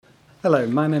Hello,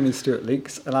 my name is Stuart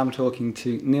Leeks and I'm talking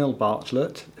to Neil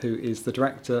Bartlett, who is the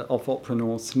director of Opera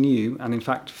North's new and in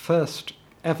fact first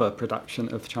ever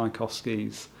production of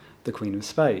Tchaikovsky's The Queen of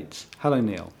Spades. Hello,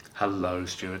 Neil. Hello,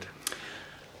 Stuart.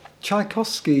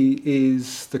 Tchaikovsky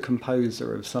is the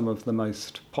composer of some of the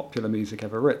most popular music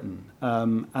ever written,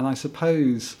 and I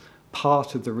suppose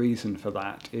part of the reason for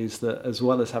that is that as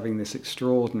well as having this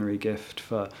extraordinary gift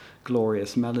for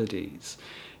glorious melodies,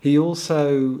 he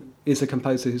also is a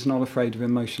composer who's not afraid of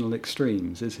emotional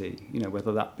extremes, is he? You know,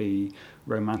 whether that be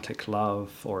romantic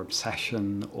love or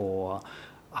obsession or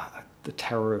the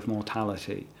terror of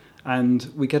mortality.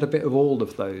 And we get a bit of all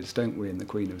of those, don't we, in The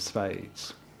Queen of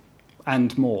Spades?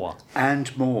 And more.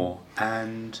 And more.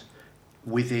 And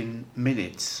within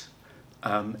minutes,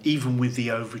 even with the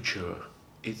overture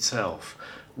itself,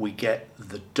 we get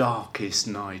the darkest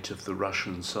night of the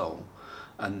Russian soul.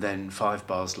 And then 5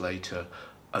 bars later,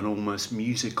 an almost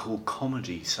musical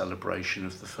comedy celebration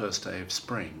of the first day of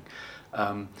spring.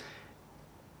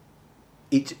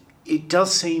 It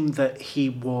does seem that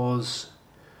it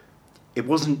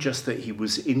wasn't just that he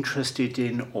was interested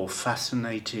in or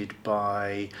fascinated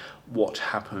by what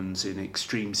happens in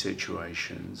extreme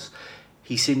situations.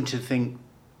 He seemed to think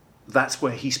that's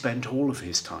where he spent all of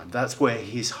his time. That's where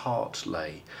his heart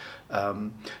lay.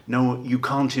 No, you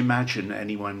can't imagine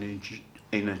anyone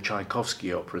in a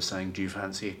Tchaikovsky opera saying, "Do you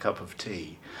fancy a cup of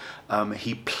tea?"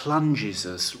 He plunges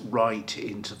us right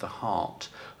into the heart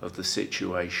of the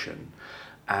situation.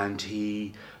 And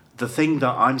the thing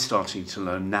that I'm starting to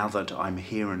learn now that I'm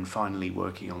here and finally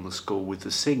working on the score with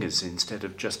the singers instead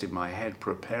of just in my head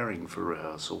preparing for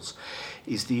rehearsals,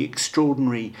 is the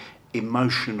extraordinary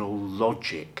emotional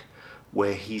logic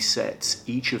where he sets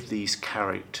each of these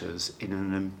characters in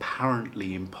an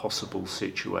apparently impossible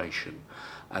situation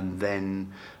and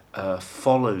then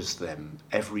follows them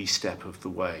every step of the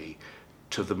way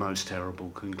to the most terrible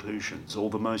conclusions or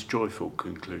the most joyful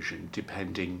conclusion,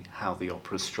 depending how the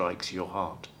opera strikes your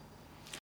heart.